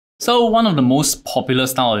So one of the most popular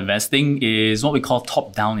style of investing is what we call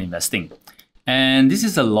top-down investing. And this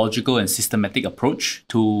is a logical and systematic approach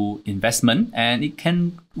to investment, and it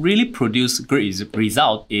can really produce great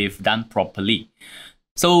result if done properly.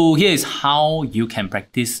 So here is how you can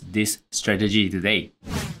practice this strategy today.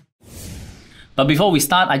 But before we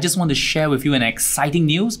start, I just want to share with you an exciting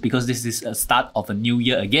news because this is a start of a new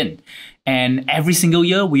year again. And every single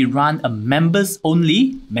year, we run a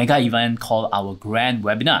members-only mega event called our Grand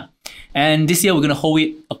Webinar. And this year, we're going to hold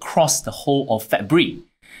it across the whole of February.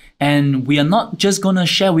 And we are not just going to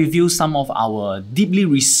share with you some of our deeply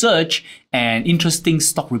researched and interesting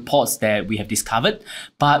stock reports that we have discovered,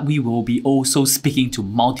 but we will be also speaking to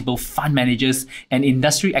multiple fund managers and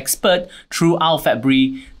industry experts throughout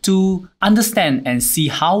February to understand and see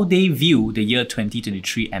how they view the year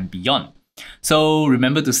 2023 and beyond. So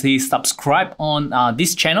remember to stay subscribed on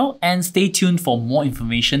this channel and stay tuned for more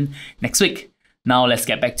information next week. Now let's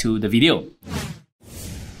get back to the video.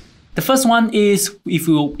 The first one is, if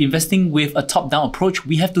we're investing with a top-down approach,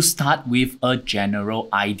 we have to start with a general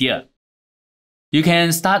idea. You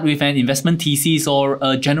can start with an investment thesis or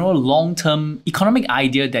a general long-term economic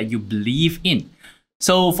idea that you believe in.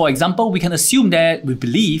 So for example, we can assume that we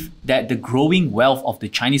believe that the growing wealth of the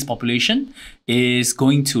Chinese population is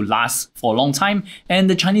going to last for a long time, and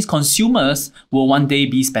the Chinese consumers will one day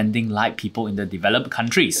be spending like people in the developed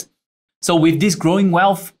countries. So with this growing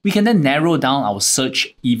wealth, we can then narrow down our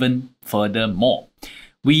search even furthermore.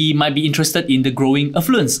 We might be interested in the growing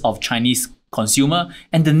affluence of Chinese consumer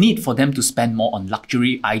and the need for them to spend more on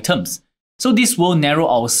luxury items. So this will narrow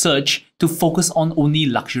our search to focus on only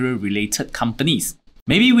luxury-related companies.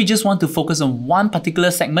 Maybe we just want to focus on one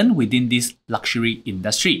particular segment within this luxury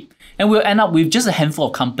industry, and we'll end up with just a handful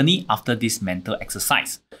of companies after this mental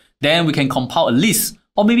exercise. Then we can compile a list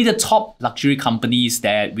or maybe the top luxury companies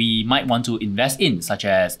that we might want to invest in, such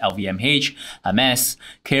as LVMH, Hermes,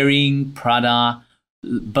 Kering, Prada,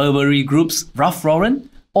 Burberry Groups, Ralph Lauren,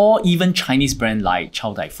 or even Chinese brand like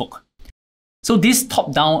Chow Tai Fook. So this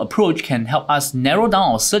top-down approach can help us narrow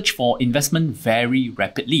down our search for investment very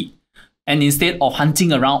rapidly. And instead of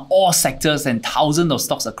hunting around all sectors and thousands of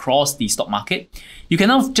stocks across the stock market, you can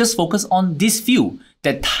now just focus on this few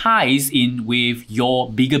that ties in with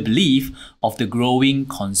your bigger belief of the growing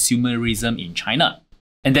consumerism in China.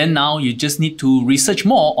 And then now you just need to research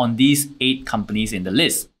more on these 8 companies in the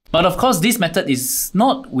list. But of course, this method is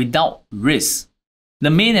not without risk. The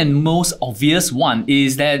main and most obvious one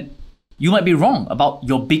is that you might be wrong about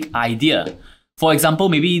your big idea. For example,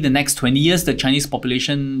 maybe the next 20 years, the Chinese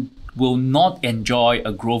population will not enjoy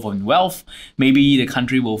a growth in wealth. Maybe the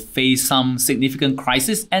country will face some significant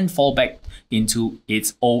crisis and fall back into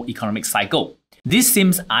its old economic cycle. This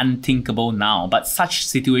seems unthinkable now, but such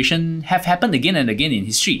situations have happened again and again in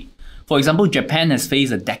history. For example, Japan has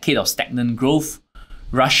faced a decade of stagnant growth.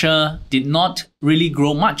 Russia did not really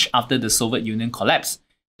grow much after the Soviet Union collapsed.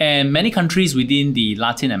 And many countries within the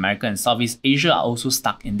Latin America and Southeast Asia are also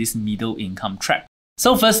stuck in this middle income trap.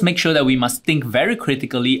 So first, make sure that we must think very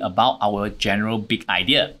critically about our general big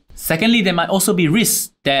idea. Secondly, there might also be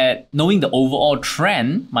risks that knowing the overall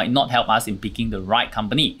trend might not help us in picking the right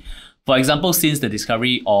company. For example, since the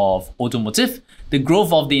discovery of automotive, the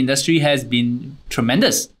growth of the industry has been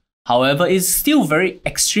tremendous. However, it's still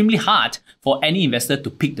extremely hard for any investor to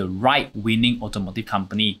pick the right winning automotive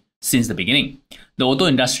company since the beginning. The auto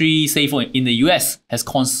industry, say in the US, has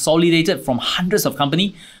consolidated from hundreds of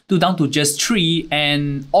companies down to just 3,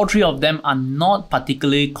 and all 3 of them are not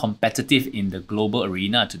particularly competitive in the global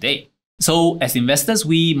arena today. So as investors,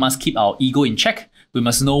 we must keep our ego in check. We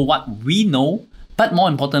must know what we know, but more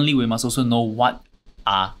importantly, we must also know what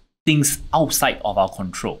are things outside of our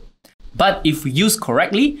control. But if used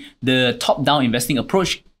correctly, the top-down investing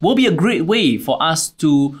approach will be a great way for us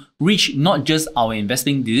to reach not just our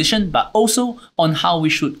investing decision, but also on how we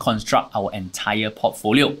should construct our entire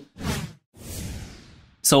portfolio.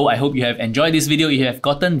 So I hope you have enjoyed this video. If you have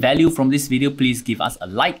gotten value from this video, please give us a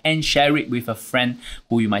like and share it with a friend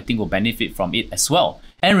who you might think will benefit from it as well.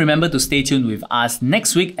 And remember to stay tuned with us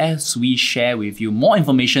next week as we share with you more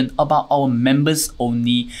information about our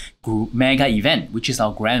members-only group mega event, which is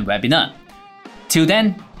our Grand Webinar. Till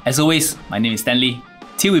then, as always, my name is Stanley.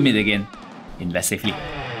 Till we meet again, invest safely.